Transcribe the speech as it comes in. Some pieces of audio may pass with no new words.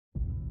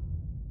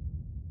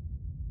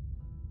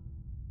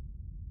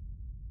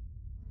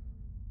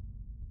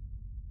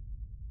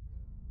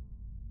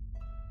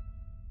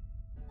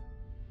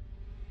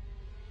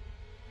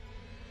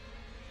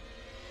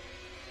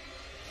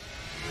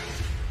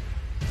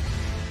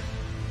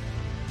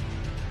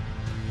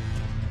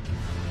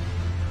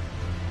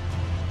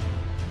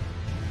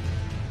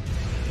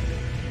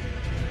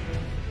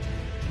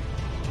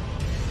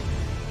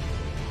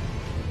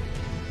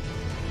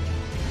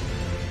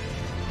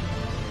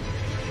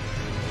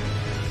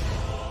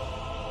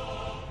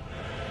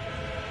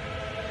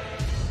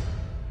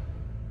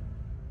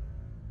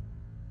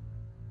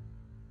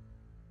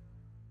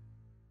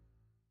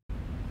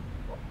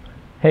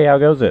Hey, how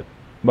goes it?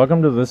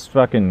 Welcome to this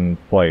fucking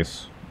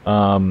place.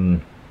 We're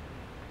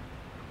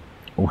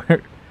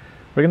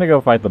gonna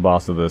go fight the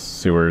boss of this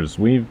sewers.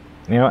 Actually,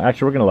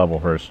 we're gonna level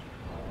first.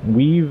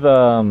 We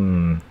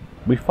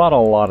fought a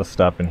lot of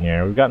stuff in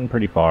here. We've gotten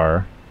pretty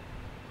far.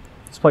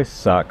 This place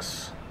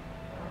sucks.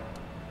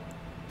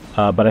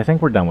 But I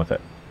think we're done with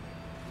it.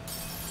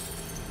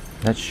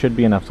 That should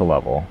be enough to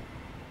level.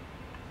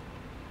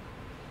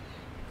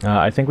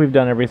 I think we've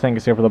done everything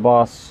except for the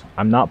boss.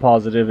 I'm not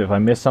positive. If I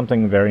miss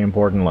something very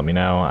important, let me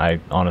know. I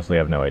honestly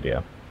have no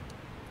idea.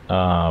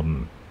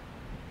 But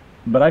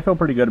I feel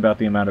pretty good about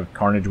the amount of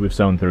carnage we've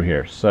sown through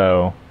here,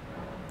 so...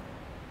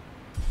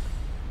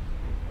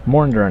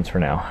 More endurance for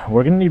now.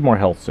 We're gonna need more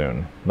health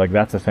soon. Like,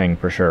 that's a thing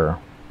for sure.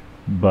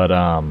 But,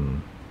 I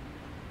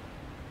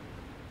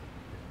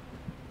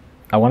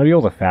want to be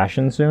able to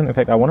fashion soon. In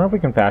fact, I wonder if we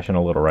can fashion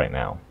a little right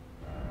now.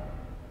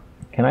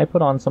 Can I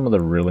put on some of the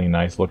really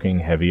nice looking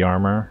heavy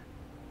armor?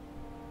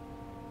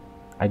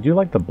 I do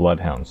like the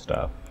Bloodhound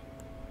stuff.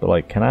 But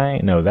like, can I?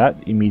 No, that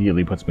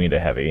immediately puts me to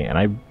heavy. And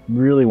I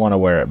really want to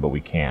wear it, but we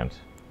can't.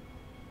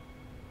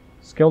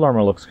 Skilled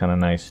armor looks kind of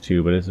nice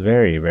too, but it's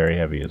very, very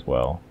heavy as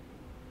well.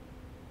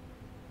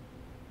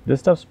 This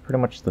stuff's pretty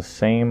much the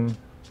same,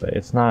 but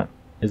it's not...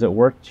 Is it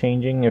worth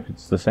changing if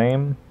it's the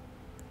same?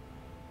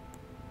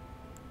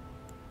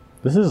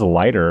 This is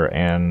lighter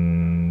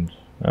and...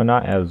 No,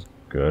 not as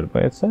good,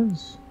 but it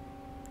says...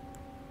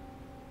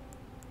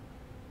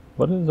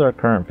 What is our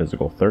current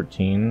physical?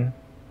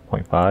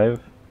 13.5?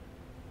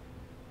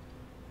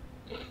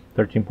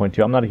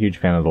 13.2. I'm not a huge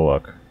fan of the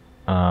look.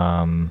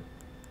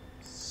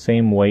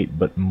 Same weight,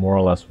 but more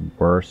or less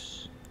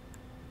worse.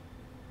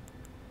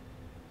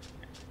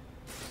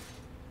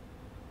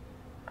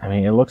 I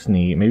mean, it looks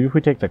neat. Maybe if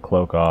we take the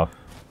cloak off.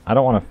 I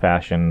don't want to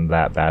fashion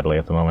that badly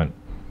at the moment.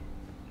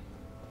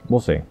 We'll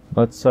see.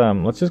 Let's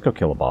just go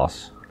kill a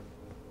boss.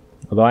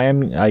 Although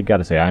I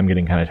gotta say, I'm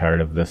getting kind of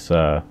tired of this,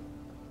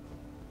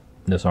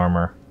 this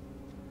armor.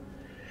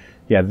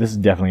 Yeah, this is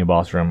definitely a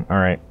boss room.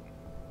 Alright.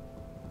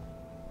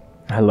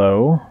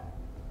 Hello?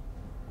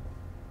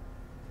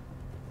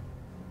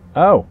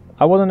 Oh,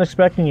 I wasn't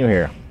expecting you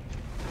here.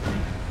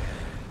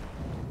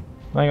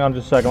 Hang on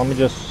just a second, let me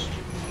just...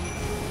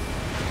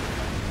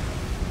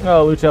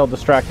 Oh, Lutel,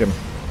 distract him.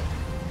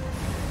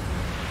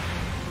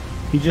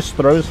 He just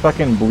throws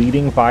fucking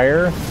bleeding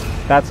fire?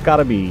 That's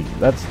gotta be...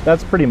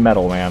 That's pretty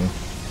metal, man.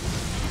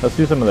 Let's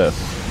do some of this.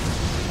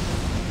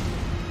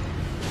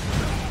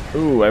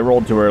 Ooh, I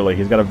rolled too early.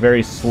 He's got a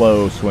very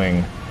slow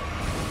swing.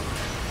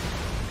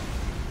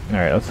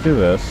 Alright, let's do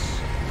this.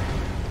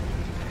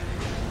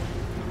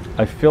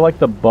 I feel like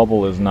the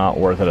bubble is not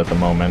worth it at the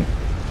moment.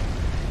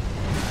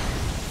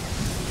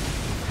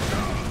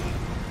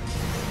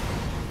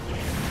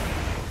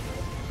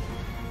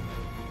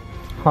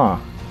 Huh.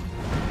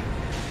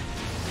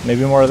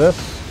 Maybe more of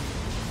this?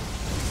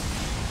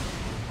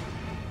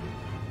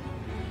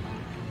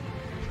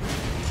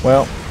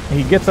 Well,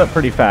 he gets up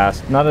pretty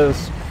fast. Not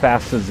as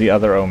fast as the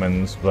other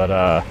omens, but,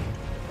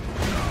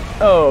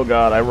 oh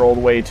god, I rolled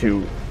way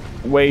too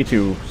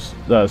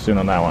soon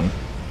on that one.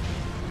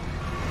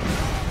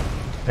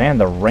 Man,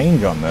 the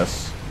range on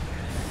this.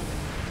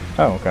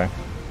 Oh, okay.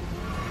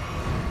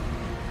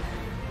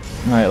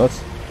 Alright,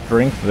 let's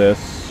drink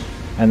this,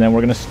 and then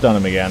we're gonna stun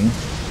him again.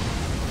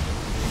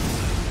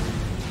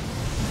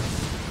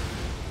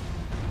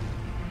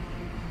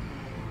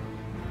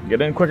 Get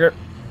in quicker.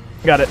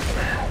 Got it.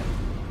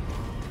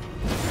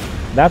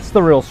 That's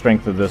the real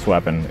strength of this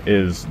weapon,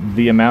 is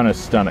the amount of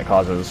stun it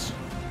causes.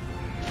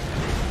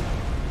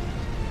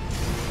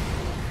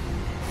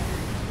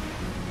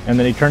 And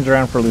then he turns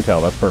around for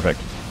Lutel. That's perfect.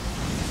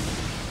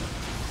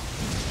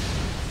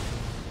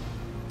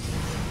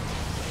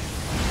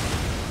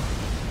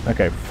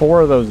 Okay,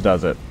 4 of those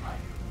does it.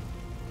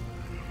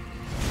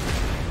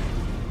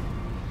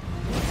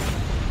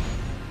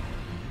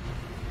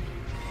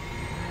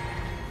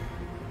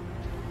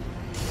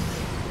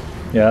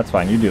 Yeah, that's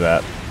fine. You do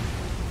that.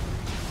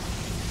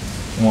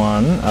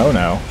 1. Oh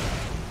no.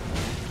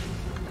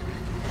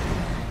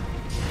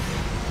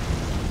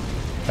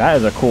 That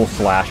is a cool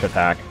slash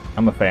attack.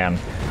 I'm a fan.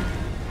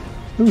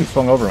 Ooh, he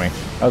swung over me.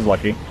 I was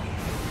lucky.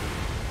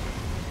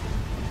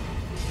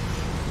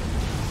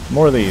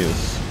 More of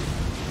these.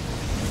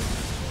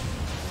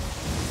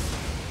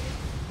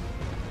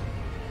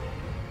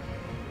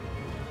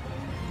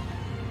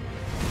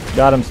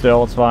 Got him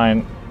still, it's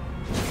fine.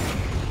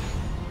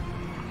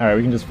 Alright,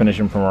 we can just finish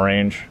him from a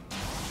range.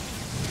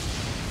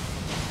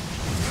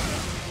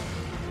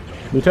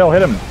 Lutel,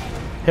 hit him!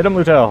 Hit him,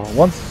 Lutel!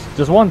 Once!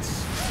 Just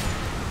once!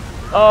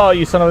 Oh,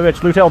 you son of a bitch!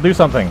 Lutel, do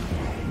something!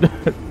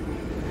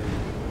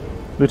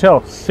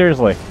 Lutel,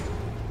 seriously.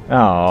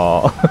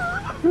 Oh,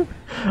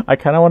 I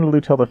kind of wanted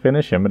Lutel to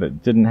finish him, but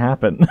it didn't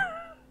happen.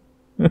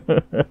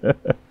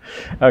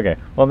 Okay,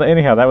 well,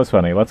 anyhow, that was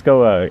funny. Let's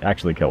go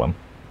actually kill him.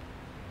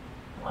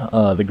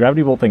 The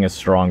gravity bolt thing is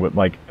strong, but,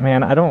 like,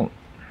 man, I don't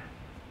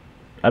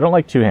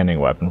like two-handing a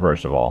weapon,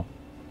 first of all.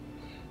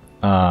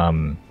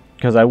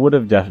 Because I would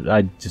have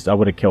I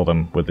would have killed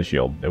him with the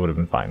shield. It would have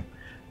been fine.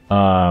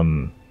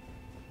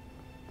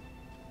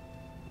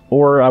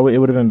 Or it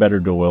would have been better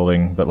dual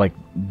wielding, but like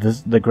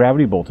the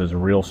gravity bolt is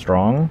real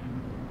strong.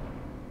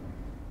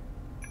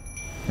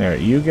 There,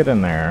 you get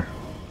in there.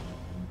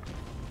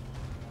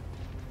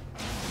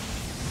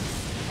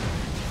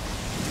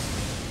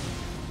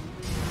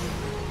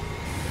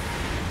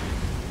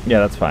 Yeah,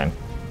 that's fine.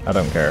 I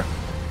don't care.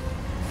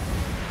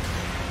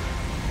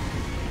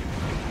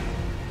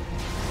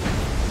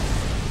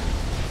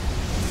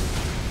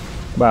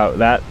 Wow,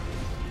 that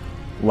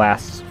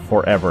lasts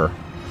forever.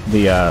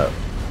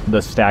 The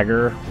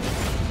stagger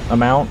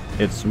amount,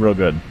 it's real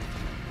good.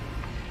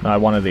 I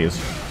wanted these.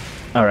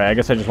 Alright, I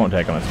guess I just won't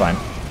take them, it's fine.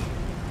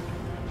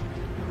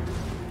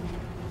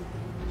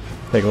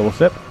 Take a little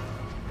sip.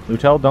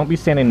 Lutel, don't be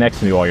standing next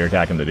to me while you're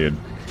attacking the dude.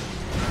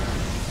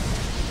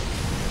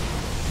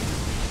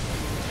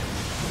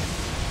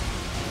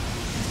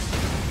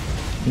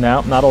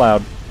 No, not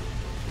allowed.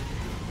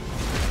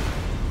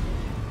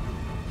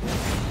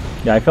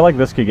 Yeah, I feel like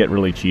this could get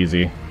really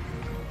cheesy.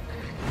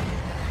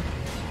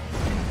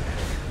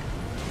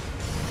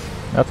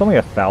 That's only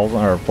 1,000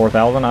 or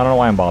 4,000. I don't know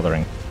why I'm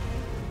bothering.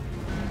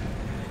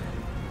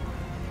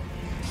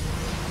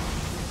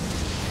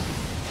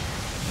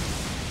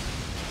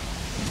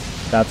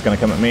 That's gonna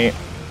come at me.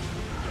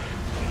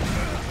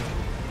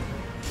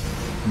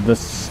 The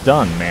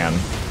stun, man.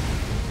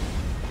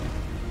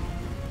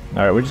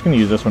 Alright, we're just gonna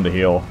use this one to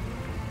heal.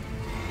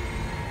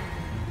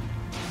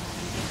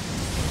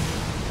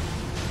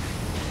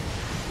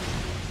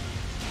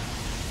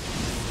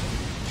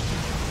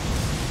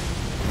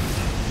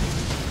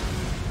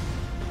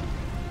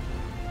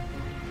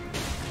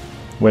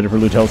 Waited for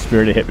Lutel's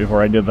spear to hit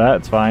before I did that,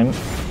 it's fine.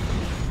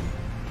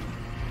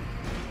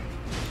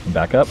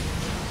 Back up.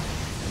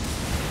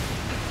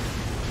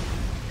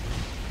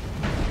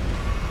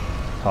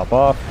 Top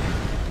off.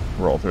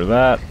 Roll through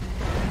that.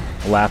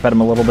 Laugh at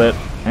him a little bit.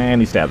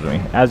 And he stabs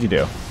me, as you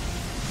do.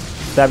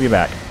 Stab you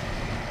back.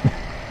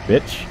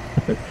 Bitch.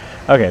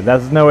 Okay,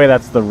 that's no way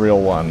that's the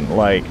real one.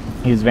 Like,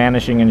 he's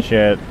vanishing and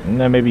shit.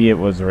 No, maybe it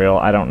was real,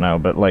 I don't know,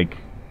 but like...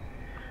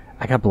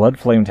 I got Blood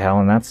Flame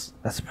Talon, that's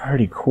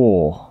pretty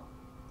cool.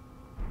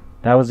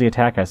 That was the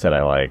attack I said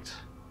I liked.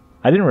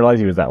 I didn't realize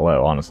he was that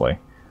low, honestly.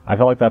 I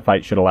felt like that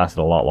fight should have lasted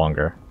a lot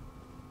longer.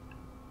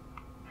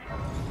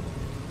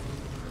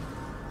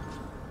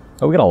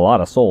 Oh, we got a lot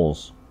of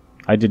souls.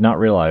 I did not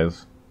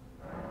realize.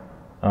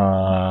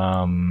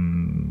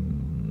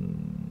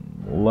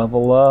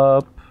 Level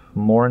up.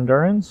 More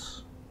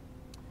endurance?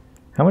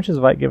 How much has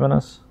Vite given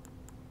us?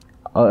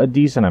 A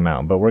decent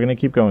amount, but we're going to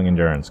keep going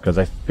endurance, because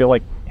I feel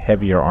like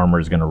heavier armor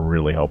is going to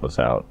really help us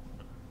out.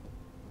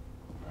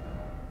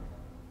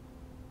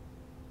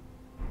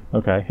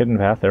 Okay, hidden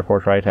path,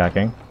 therefore try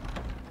attacking.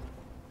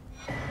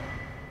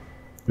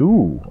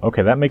 Ooh,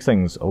 okay, that makes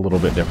things a little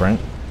bit different.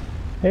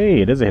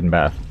 Hey, it is a hidden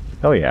path.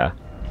 Hell yeah.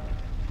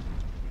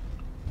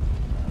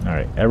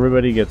 Alright,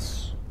 everybody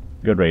gets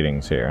good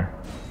ratings here.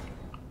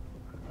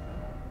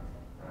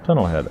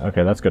 Tunnel head.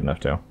 Okay, that's good enough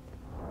too.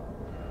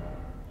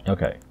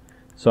 Okay,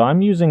 so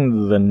I'm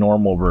using the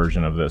normal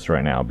version of this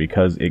right now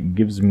because it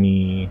gives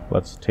me...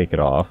 Let's take it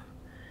off.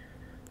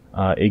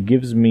 It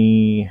gives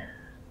me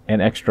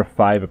an extra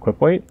 5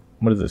 equip weight.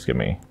 What does this give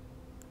me?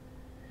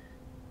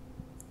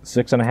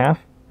 6.5?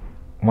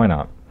 Why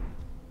not?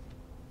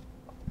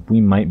 We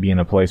might be in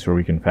a place where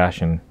we can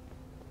fashion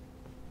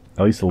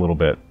at least a little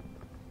bit.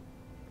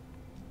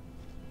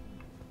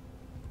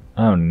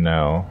 Oh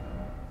no.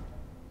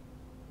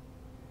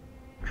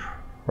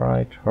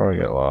 Try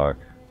target lock.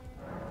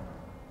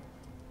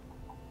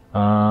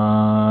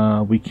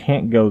 We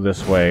can't go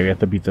this way. We have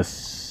to beat the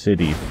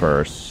city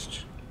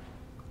first.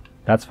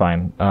 That's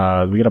fine.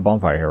 We get a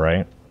bonfire here,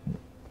 right?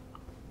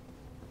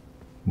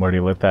 We already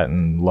lit that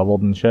and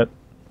leveled and shit.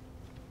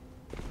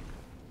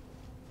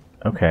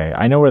 Okay,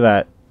 I know where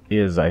that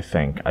is, I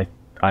think.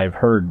 I've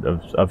heard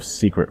of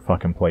secret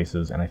fucking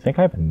places, and I think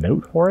I have a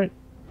note for it.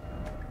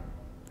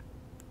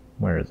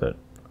 Where is it?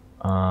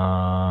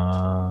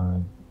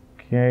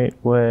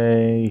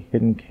 Gateway,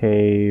 hidden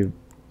cave,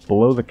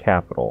 below the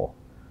capital.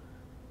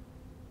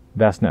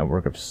 Vast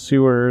network of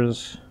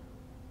sewers.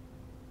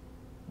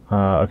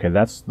 Okay,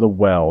 that's the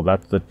well.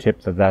 That's the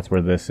tip that's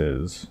where this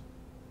is.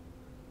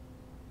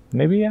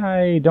 Maybe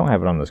I don't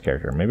have it on this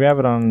character. Maybe I have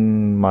it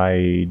on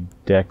my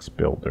Dex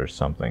build or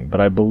something.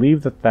 But I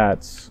believe that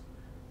that's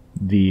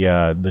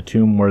the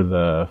tomb where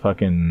the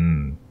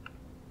fucking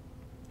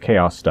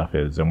chaos stuff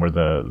is and where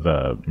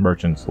the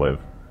merchants live.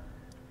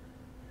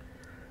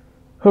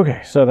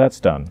 Okay, so that's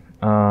done.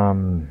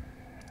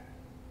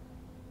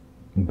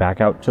 Back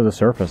out to the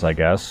surface, I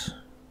guess.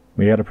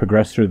 We gotta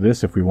progress through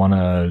this if we want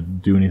to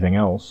do anything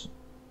else.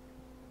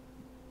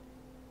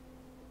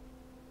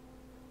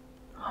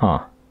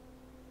 Huh.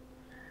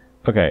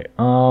 Okay,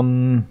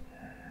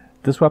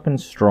 this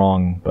weapon's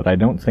strong, but I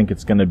don't think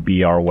it's gonna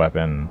be our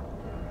weapon.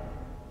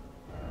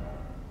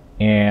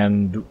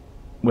 And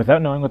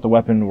without knowing what the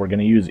weapon we're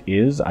gonna use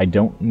is, I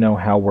don't know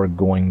how we're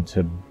going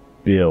to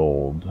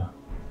build.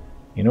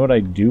 You know what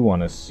I do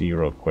want to see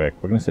real quick?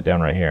 We're gonna sit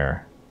down right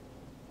here.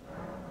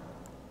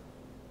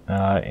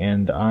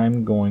 And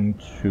I'm going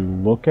to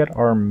look at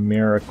our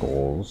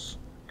miracles,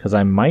 because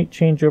I might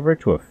change over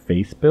to a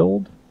faith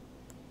build.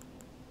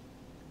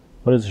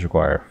 What does this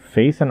require?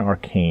 Faith and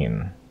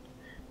arcane.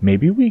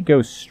 Maybe we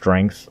go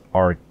strength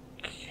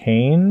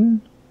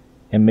arcane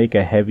and make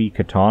a heavy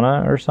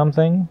katana or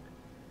something.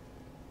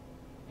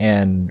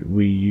 And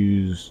we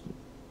use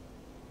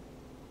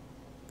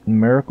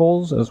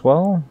miracles as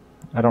well?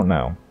 I don't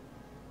know.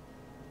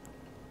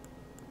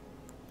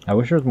 I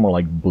wish there was more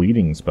like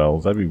bleeding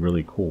spells. That'd be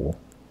really cool.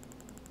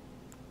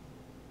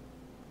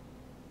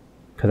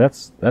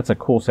 Cause that's a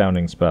cool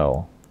sounding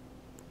spell.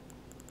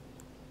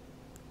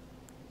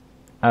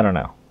 I don't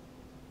know.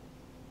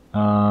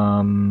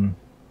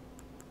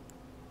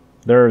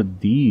 There are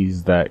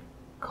these that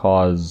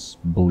cause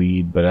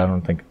bleed, but I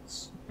don't think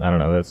it's... I don't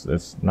know,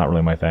 it's not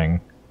really my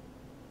thing.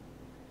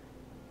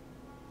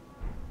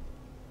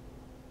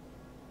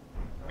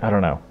 I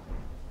don't know.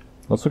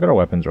 Let's look at our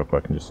weapons real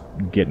quick and just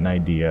get an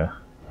idea.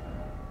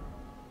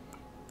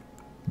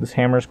 This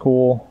hammer's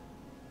cool.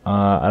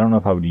 I don't know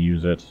if I would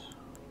use it.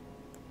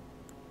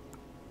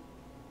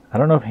 I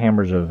don't know if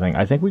hammers are the thing.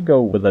 I think we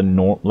go with a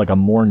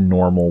more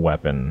normal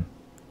weapon.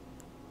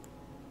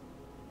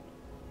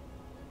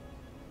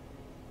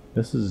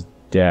 This is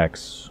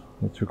dex.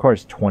 It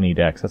requires 20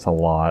 dex. That's a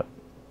lot.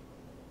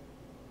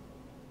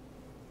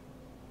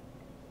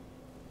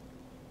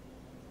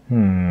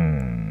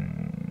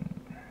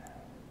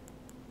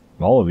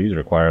 All of these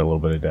require a little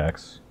bit of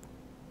dex.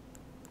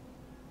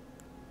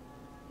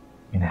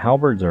 And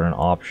halberds are an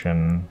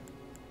option.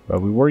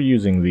 But we were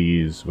using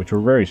these, which were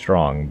very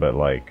strong, but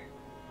like...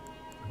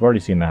 We've already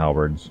seen the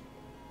halberds.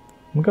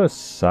 I'm gonna go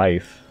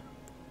scythe.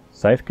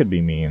 Scythe could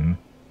be mean.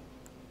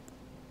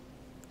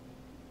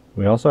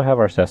 We also have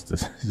our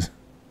cestus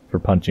for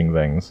punching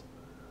things.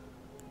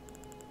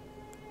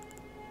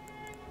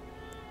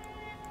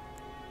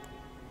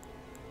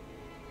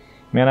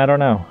 Man, I don't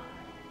know.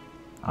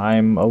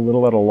 I'm a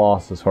little at a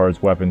loss as far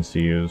as weapons to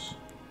use.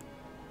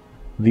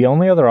 The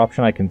only other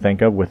option I can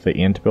think of with the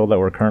int build that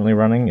we're currently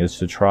running is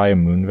to try a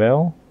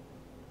Moonveil.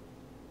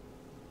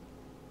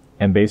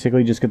 And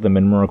basically just get the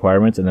minimum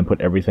requirements and then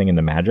put everything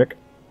into magic.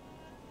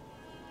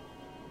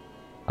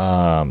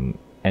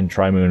 And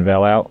try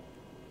Moonveil out.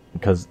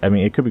 Because, I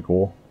mean, it could be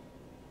cool.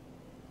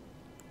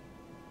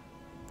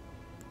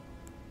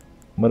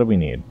 What do we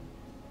need?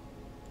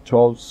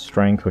 12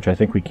 strength, which I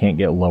think we can't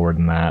get lower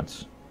than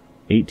that.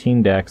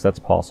 18 dex, that's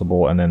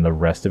possible, and then the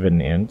rest of it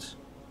in int.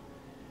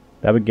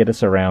 That would get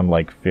us around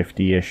like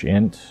 50-ish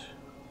int.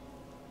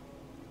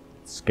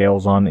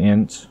 Scales on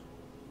int.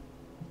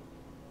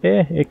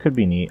 It could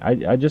be neat.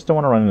 I just don't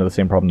want to run into the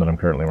same problem that I'm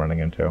currently running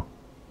into.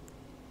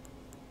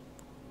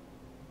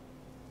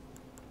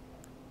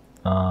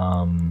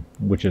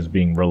 Which is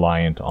being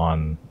reliant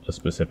on a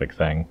specific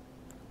thing.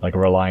 Like,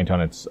 reliant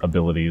on its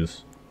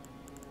abilities.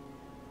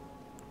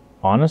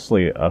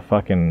 Honestly,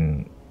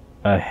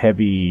 a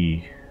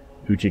heavy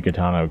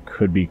Uchikatana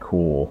could be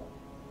cool.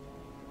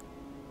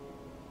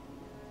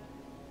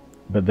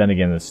 But then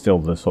again, it's still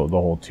the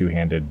whole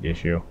two-handed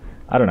issue.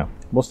 I don't know.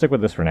 We'll stick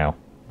with this for now.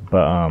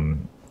 But,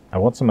 I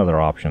want some other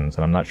options,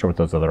 and I'm not sure what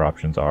those other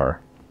options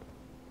are.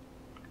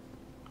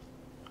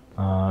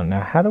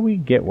 Now, how do we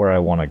get where I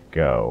want to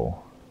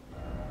go?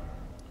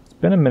 It's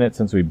been a minute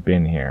since we've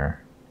been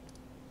here.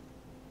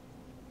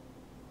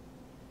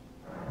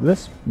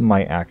 This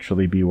might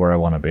actually be where I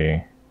want to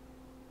be.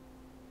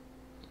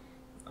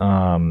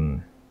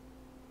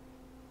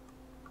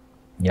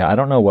 Yeah, I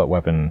don't know what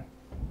weapon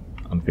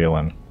I'm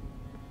feeling.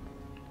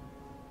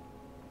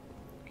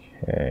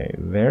 Okay,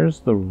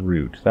 there's the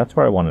route. That's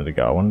where I wanted to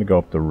go. I wanted to go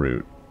up the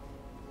route.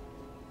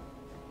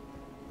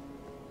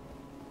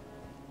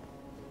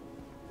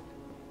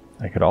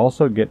 I could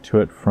also get to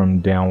it from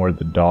down where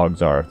the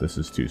dogs are if this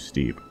is too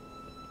steep.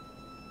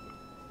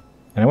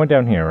 And I went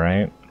down here,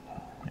 right?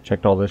 I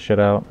checked all this shit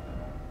out.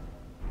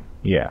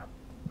 Yeah,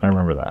 I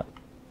remember that.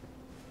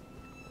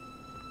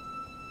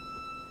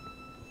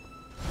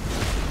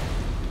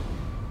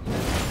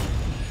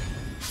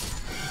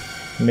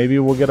 Maybe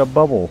we'll get a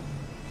bubble.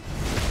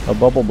 A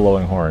bubble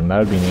blowing horn. That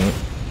would be neat.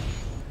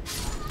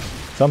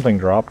 Something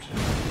dropped.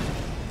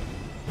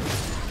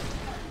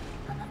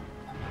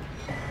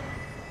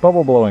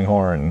 Bubble blowing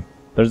horn.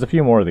 There's a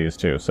few more of these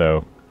too,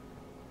 so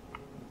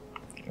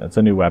that's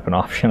a new weapon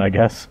option, I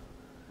guess.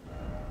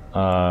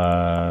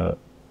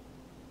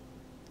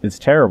 It's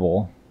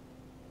terrible,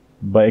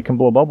 but it can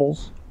blow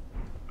bubbles.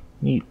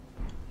 Neat.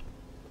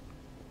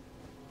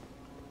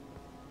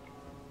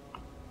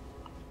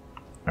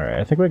 Alright,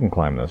 I think we can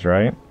climb this,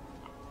 right?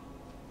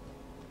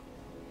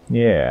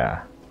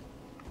 Yeah.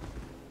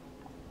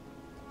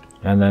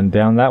 And then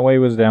down that way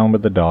was down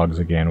with the dogs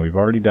again. We've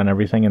already done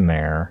everything in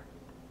there.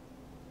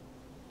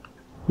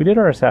 We did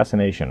our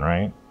assassination,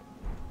 right?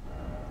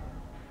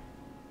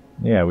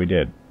 Yeah, we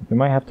did. We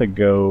might have to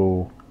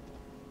go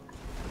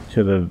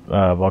to the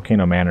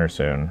Volcano Manor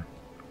soon.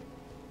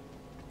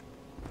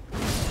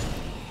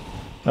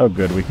 Oh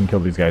good, we can kill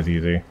these guys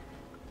easy.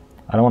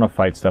 I don't want to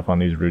fight stuff on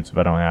these routes if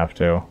I don't have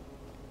to.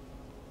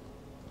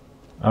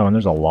 Oh, and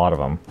there's a lot of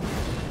them.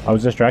 I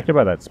was distracted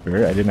by that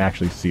spirit. I didn't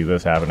actually see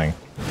this happening.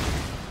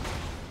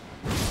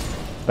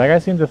 That guy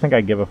seems to think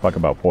I give a fuck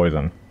about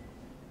poison.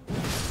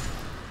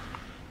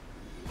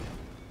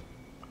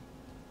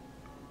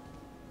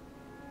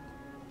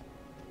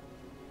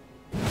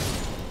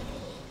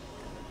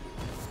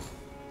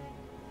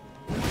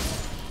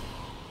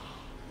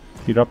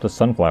 He dropped a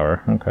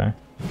sunflower. Okay.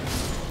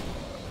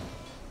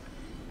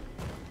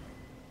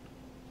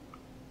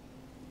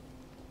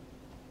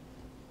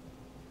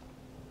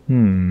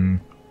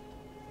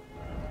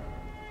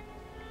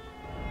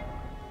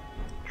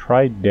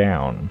 Try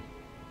down.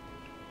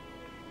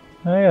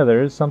 Oh yeah,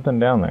 there is something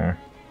down there.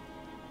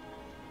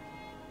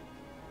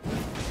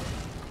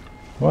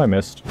 Oh, I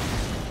missed.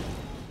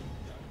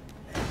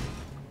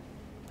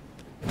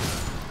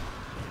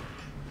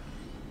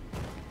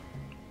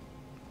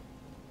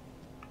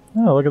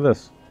 Oh, look at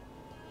this.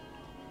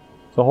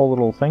 It's a whole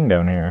little thing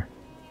down here.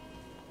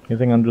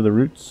 Anything under the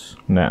roots?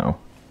 No.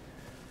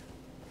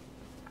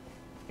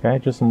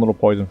 Okay, just some little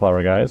poison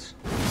flower guys.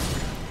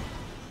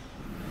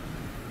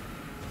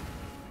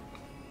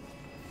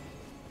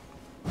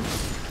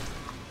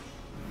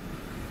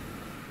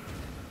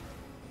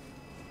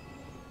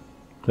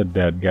 The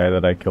dead guy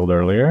that I killed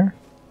earlier.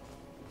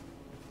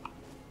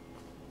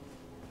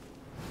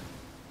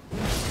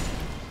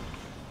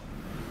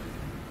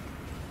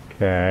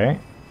 Okay.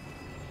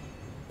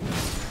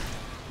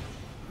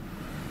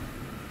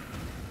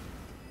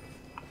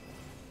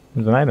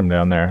 There's an item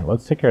down there.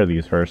 Let's take care of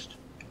these first.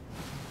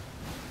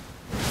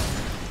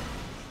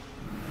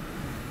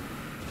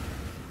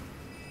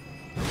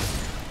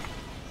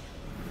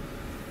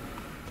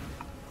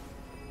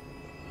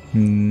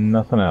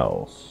 Nothing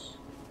else.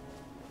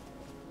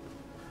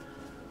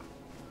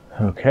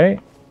 Okay.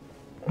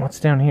 What's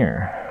down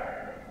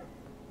here?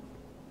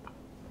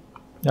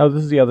 Oh,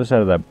 this is the other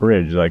side of that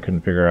bridge that I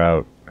couldn't figure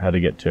out how to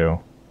get to.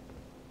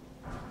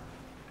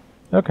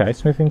 Okay,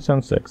 Smithing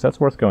Stone 6. That's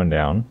worth going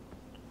down.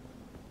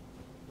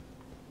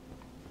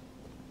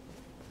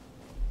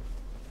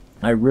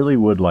 I really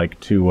would like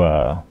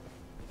to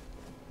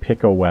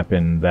pick a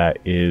weapon that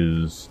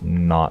is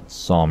not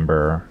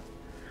somber.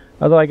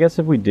 Although I guess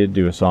if we did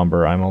do a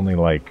somber, I'm only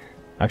like...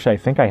 Actually, I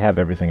think I have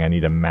everything I need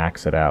to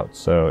max it out.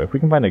 So if we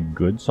can find a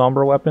good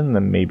somber weapon,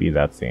 then maybe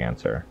that's the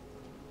answer.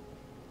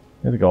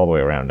 We have to go all the way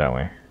around, don't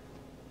we?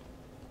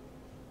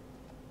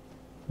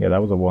 Yeah,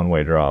 that was a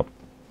one-way drop.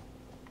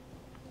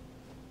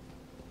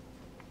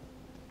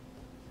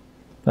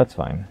 That's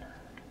fine.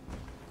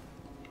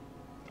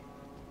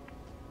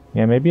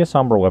 Yeah, maybe a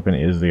somber weapon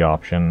is the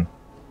option.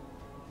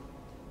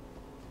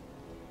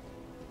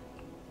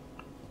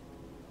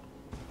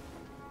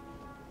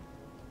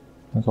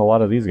 There's a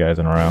lot of these guys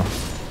in a row.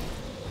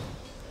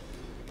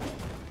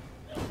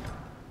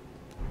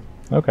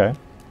 Okay.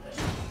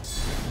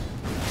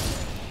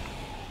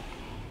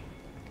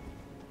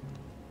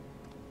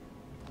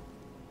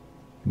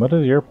 What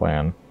is your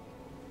plan?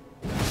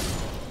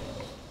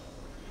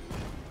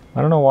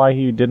 I don't know why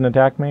he didn't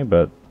attack me,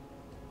 but...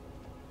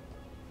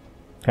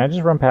 Can I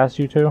just run past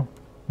you two?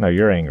 No,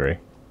 you're angry.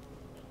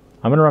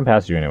 I'm gonna run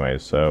past you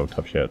anyways, so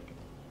tough shit.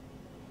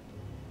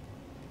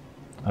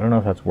 I don't know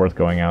if that's worth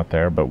going out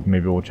there, but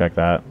maybe we'll check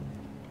that.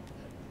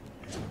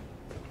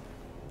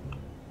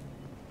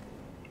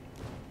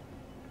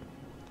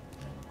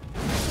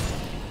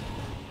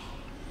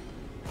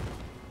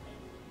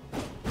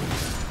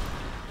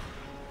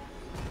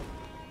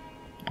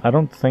 I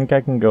don't think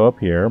I can go up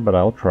here, but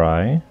I'll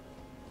try.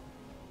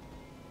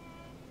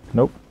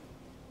 Nope.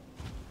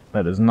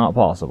 That is not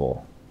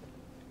possible.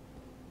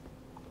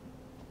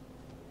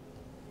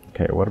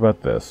 Okay, what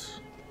about this?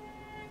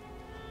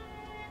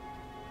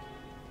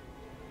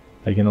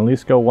 I can at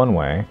least go one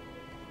way.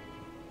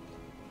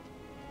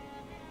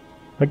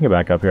 I can get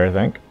back up here, I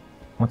think.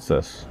 What's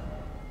this?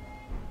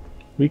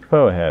 Weak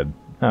foe ahead.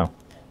 Oh.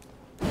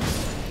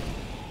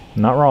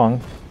 Not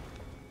wrong.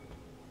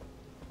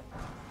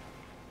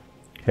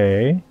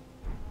 Okay.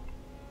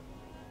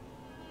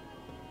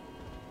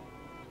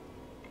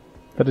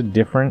 Is that a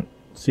different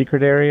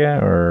secret area,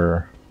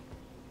 or...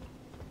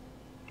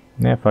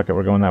 Nah, fuck it,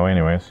 we're going that way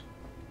anyways.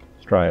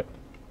 Let's try it.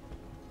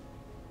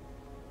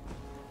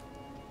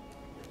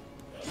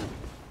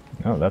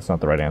 Oh, that's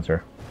not the right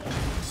answer.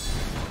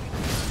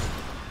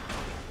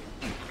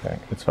 Okay,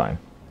 it's fine.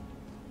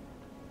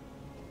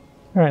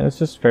 Alright, it's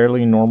just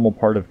fairly normal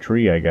part of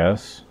tree, I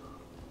guess.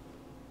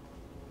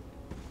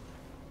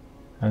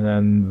 And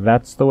then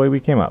that's the way we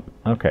came up.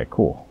 Okay,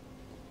 cool.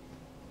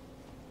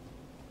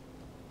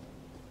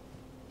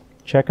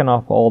 Checking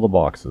off all the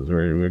boxes.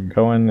 We're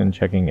going and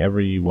checking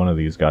every one of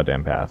these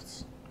goddamn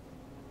paths.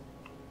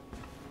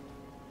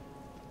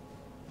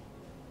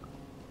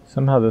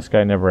 Somehow this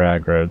guy never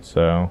aggroed,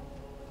 so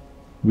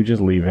we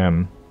just leave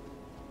him.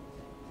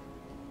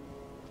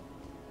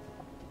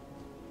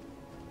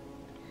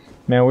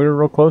 Man, we were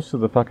real close to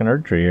the fucking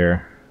Erd tree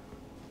here.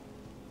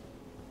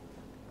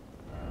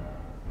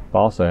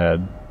 Boss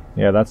ahead.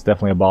 Yeah, that's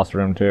definitely a boss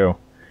room too.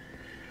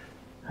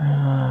 Do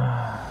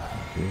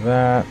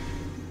that.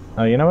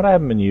 You know what I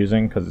haven't been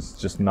using, because it's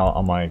just not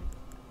on my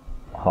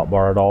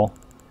hotbar at all?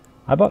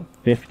 I bought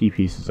 50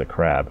 pieces of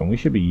crab, and we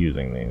should be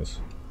using these.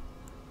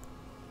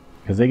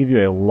 Because they give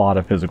you a lot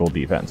of physical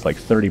defense, like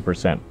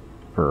 30%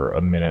 for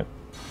a minute.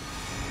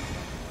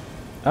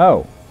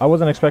 Oh, I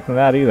wasn't expecting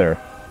that either.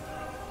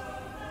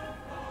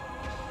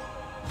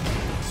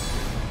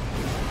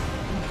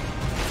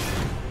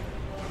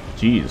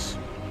 Jeez.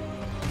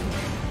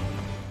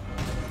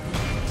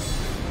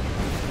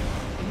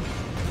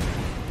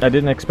 I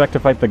didn't expect to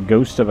fight the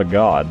ghost of a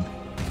god.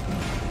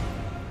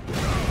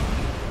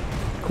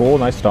 Cool,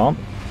 nice stomp.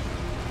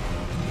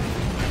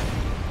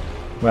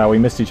 Wow, we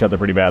missed each other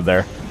pretty bad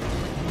there.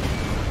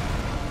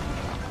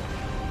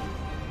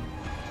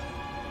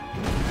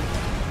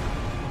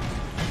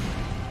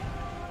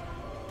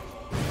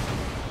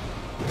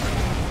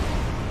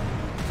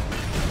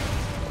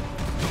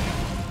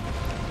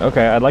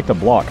 Okay, I'd like to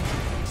block.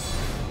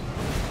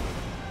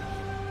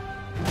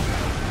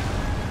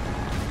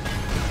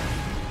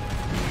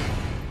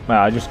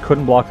 Wow, I just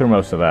couldn't block through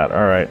most of that.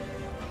 Alright.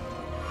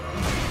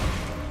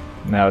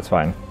 Now it's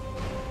fine.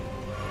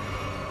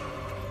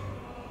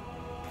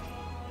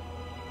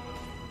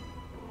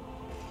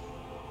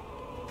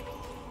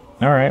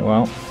 Alright,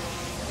 well.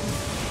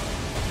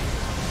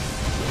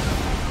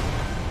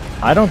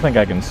 I don't think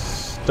I can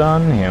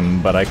stun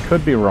him, but I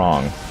could be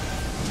wrong.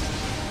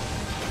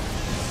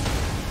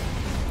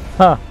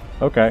 Huh,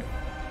 okay.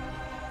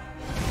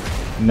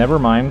 Never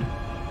mind.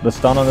 The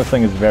stun on this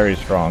thing is very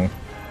strong.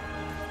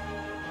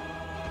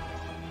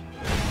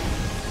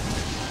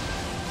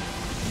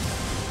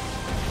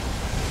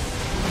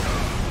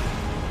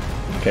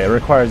 Okay, it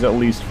requires at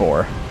least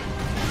 4.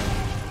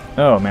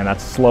 Oh man,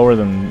 that's slower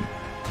than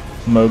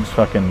Moog's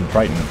fucking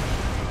Triton.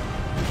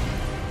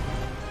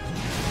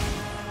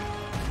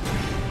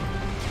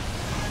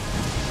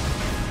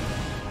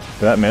 Did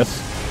that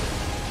miss?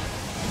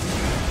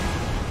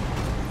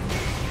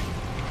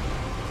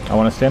 I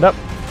want to stand up.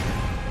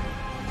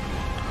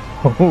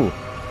 Oh,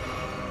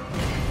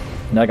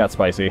 that got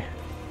spicy.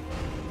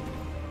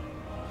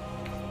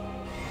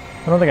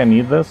 I don't think I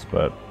need this,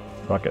 but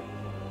fuck it.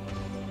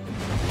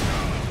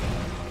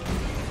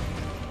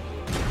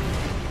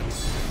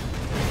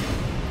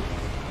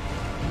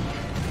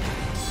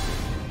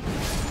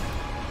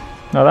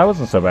 No, that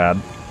wasn't so bad.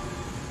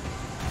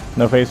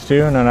 No phase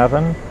 2, no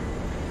nothing.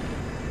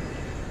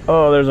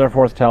 Oh, there's our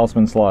 4th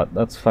talisman slot.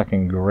 That's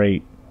fucking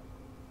great.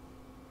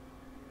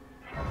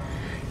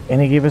 And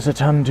he gave us a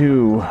ton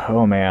too.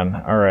 Oh man,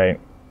 alright.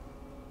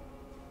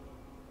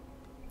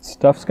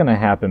 Stuff's gonna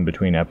happen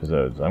between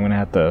episodes. I'm gonna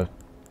have to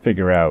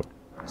figure out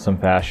some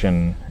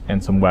fashion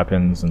and some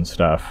weapons and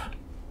stuff.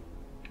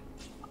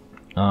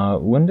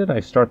 When did I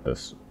start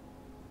this?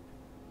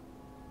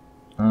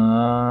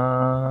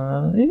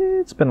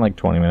 It's been like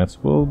 20 minutes.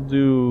 We'll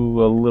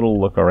do a little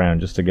look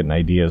around just to get an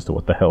idea as to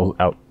what the hell's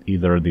out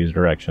either of these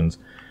directions.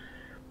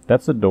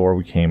 That's the door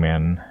we came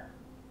in.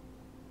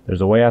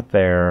 There's a way out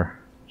there.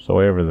 There's a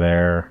way over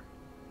there.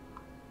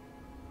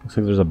 Looks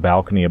like there's a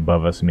balcony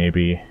above us,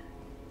 maybe.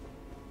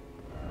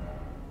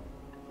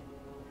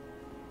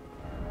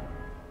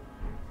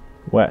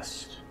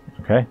 West.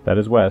 Okay, that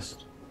is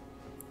west.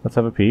 Let's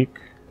have a peek.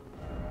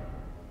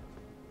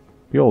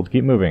 Behold,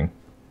 keep moving.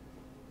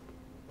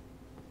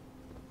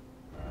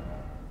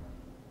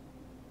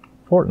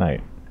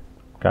 Fortnite.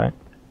 Okay.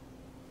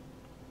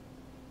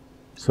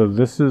 So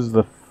this is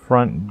the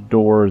front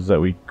doors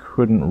that we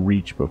couldn't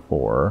reach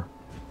before.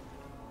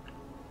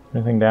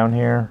 Anything down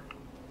here?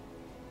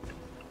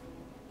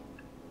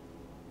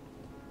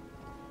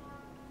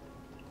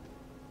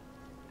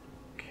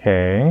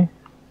 Okay.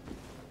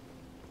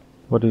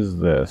 What is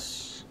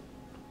this?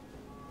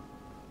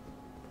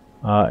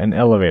 An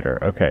elevator.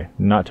 Okay,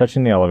 not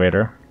touching the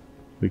elevator.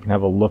 We can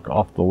have a look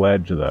off the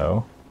ledge,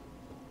 though.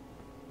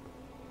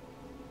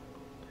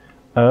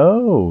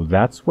 Oh,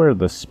 that's where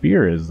the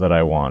spear is that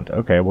I want.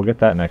 Okay, we'll get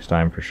that next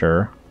time for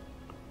sure.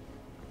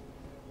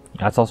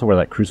 That's also where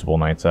that Crucible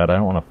Knight's at. I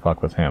don't want to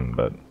fuck with him,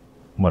 but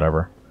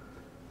whatever.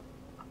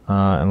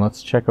 And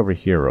let's check over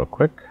here real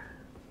quick.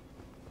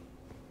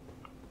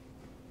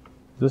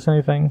 Is this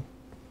anything?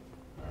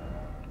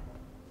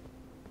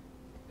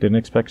 Didn't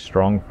expect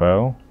strong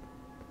foe.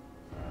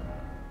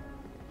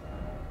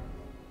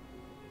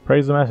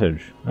 Praise the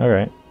message.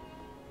 Alright.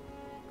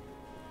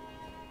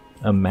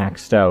 A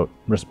maxed out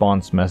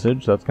response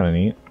message. That's kind of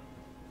neat.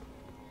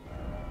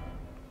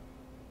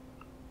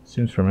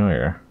 Seems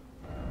familiar.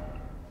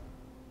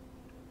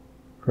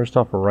 First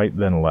off, right,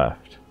 then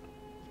left.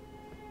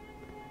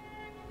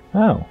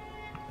 Oh.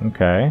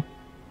 Okay.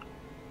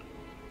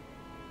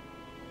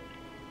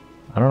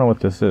 I don't know what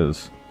this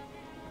is.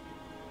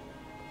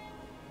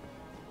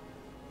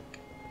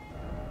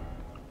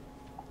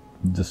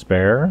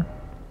 Despair?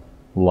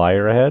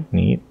 Liar ahead?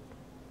 Neat.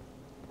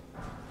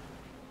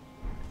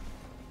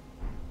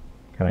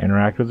 Can I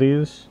interact with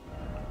these?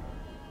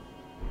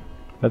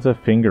 That's a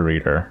finger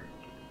reader.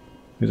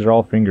 These are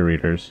all finger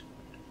readers.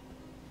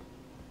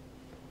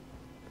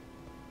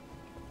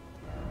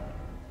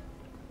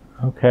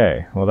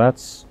 Okay, well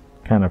that's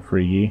kind of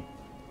freaky.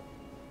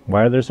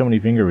 Why are there so many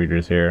finger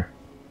readers here?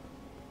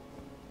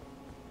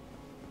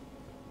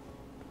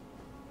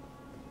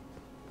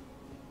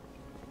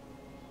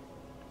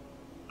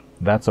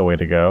 That's a way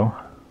to go.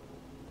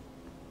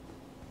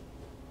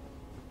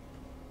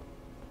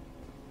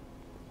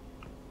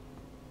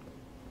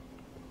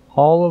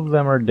 All of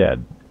them are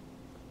dead.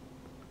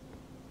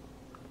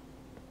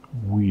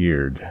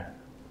 Weird.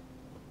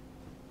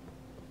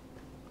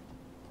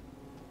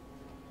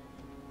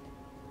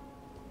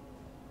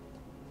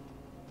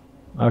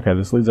 Okay,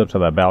 this leads up to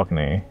that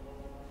balcony.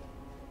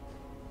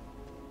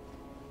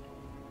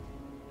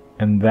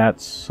 And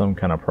that's some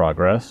kind of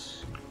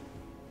progress.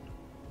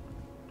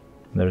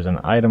 There's an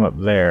item up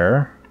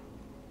there.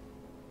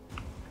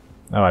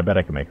 Oh, I bet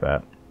I can make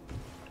that.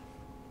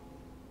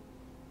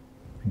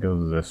 It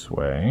goes this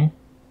way.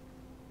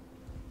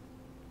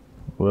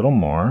 A little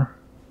more.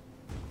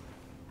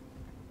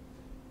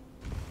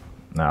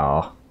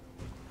 No.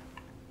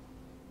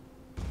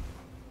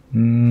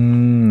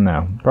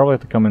 No. Probably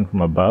have to come in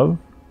from above.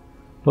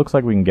 Looks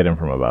like we can get in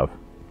from above.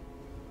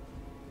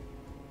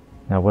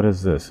 Now what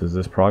is this? Is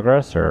this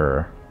progress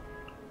or...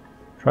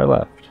 Try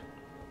left.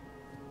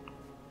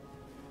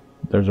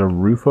 There's a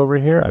roof over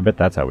here? I bet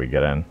that's how we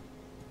get in.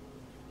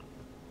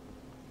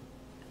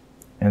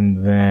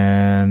 And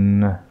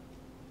then...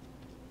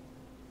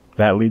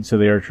 that leads to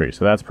the air tree,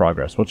 so that's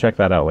progress. We'll check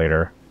that out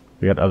later.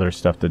 We got other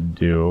stuff to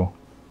do.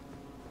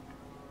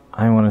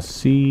 I want to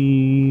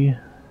see...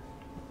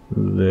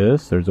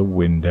 this. There's a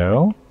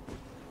window.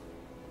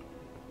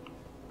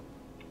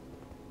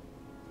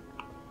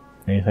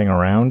 Anything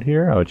around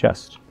here? Oh, a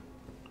chest.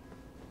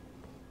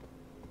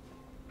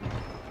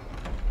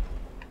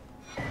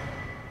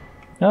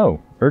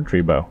 Oh, bird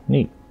tree bow.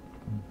 Neat.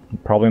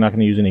 Probably not going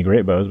to use any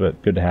great bows,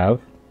 but good to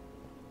have.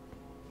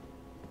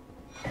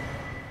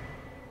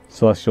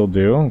 Celestial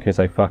Dew, in case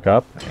I fuck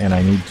up and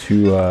I need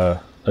to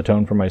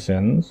atone for my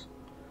sins.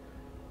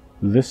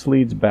 This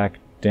leads back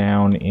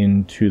down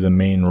into the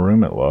main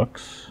room, it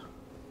looks.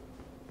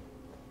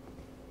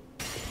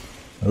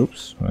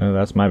 Oops,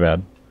 that's my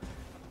bad.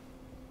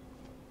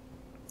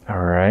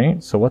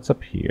 Alright, so what's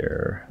up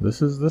here?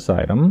 This is this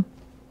item.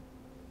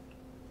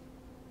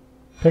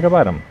 Pick up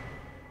item.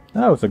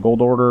 Oh, it's a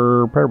gold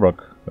order prayer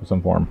book of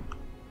some form.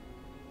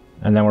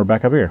 And then we're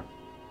back up here.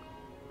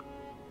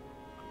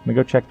 Let me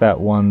go check that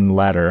one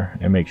ladder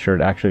and make sure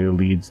it actually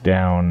leads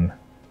down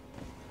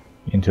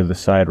into the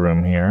side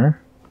room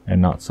here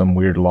and not some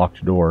weird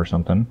locked door or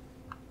something.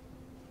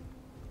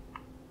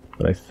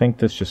 But I think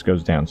this just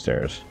goes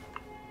downstairs.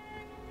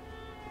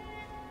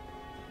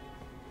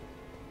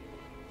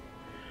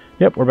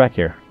 Yep, we're back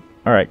here.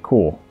 Alright,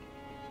 cool.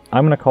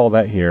 I'm going to call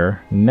that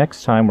here.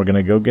 Next time we're going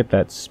to go get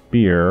that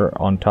spear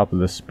on top of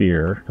the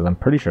spear, because I'm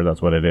pretty sure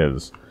that's what it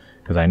is.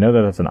 Because I know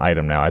that that's an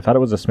item now. I thought it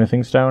was a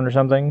smithing stone or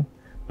something,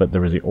 but there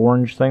was the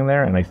orange thing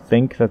there, and I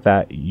think I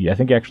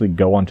think you actually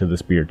go onto the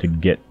spear to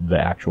get the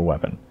actual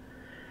weapon.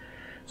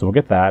 So we'll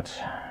get that.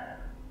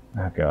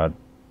 Oh god.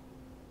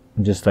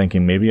 I'm just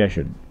thinking maybe I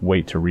should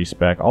wait to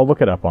respec. I'll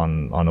look it up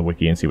on the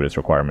wiki and see what its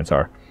requirements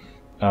are.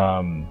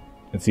 And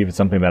see if it's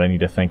something that I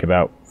need to think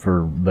about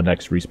for the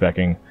next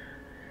respecking.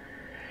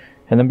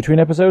 And then between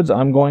episodes,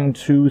 I'm going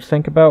to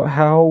think about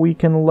how we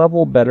can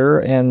level better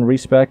and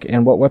respec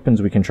and what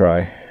weapons we can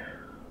try.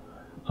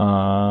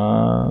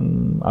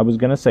 I was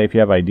going to say if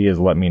you have ideas,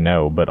 let me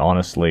know, but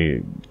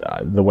honestly,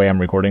 the way I'm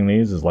recording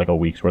these is like a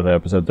week's worth of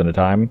episodes at a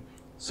time,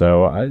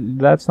 so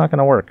that's not going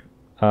to work.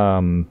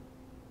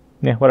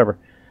 Yeah, whatever.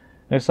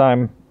 Next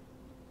time,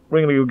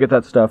 we're going to go get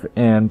that stuff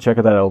and check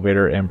out that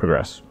elevator and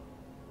progress.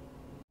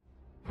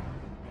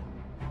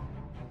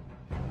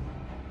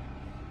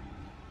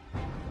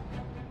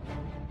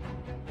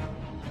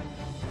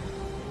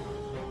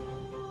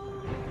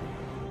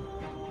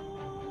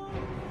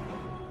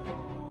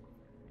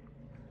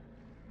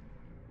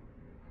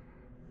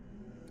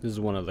 This is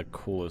one of the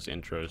coolest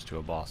intros to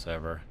a boss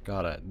ever.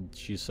 God,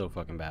 she's so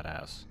fucking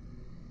badass.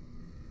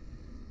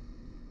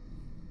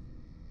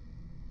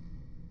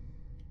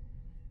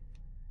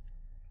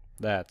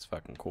 That's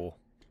fucking cool.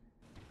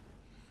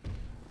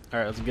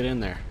 Alright, let's get in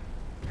there.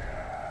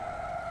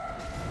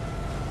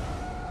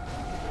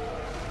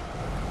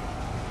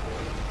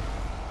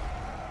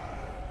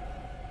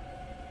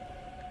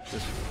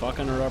 Just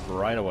fucking her up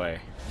right away.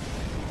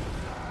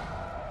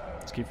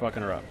 Let's keep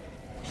fucking her up.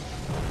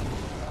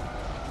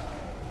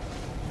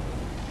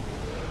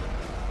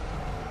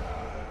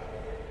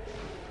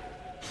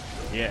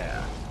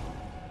 Yeah.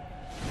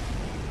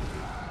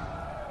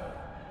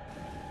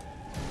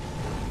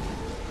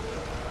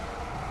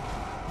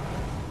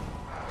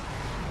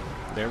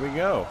 There we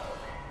go.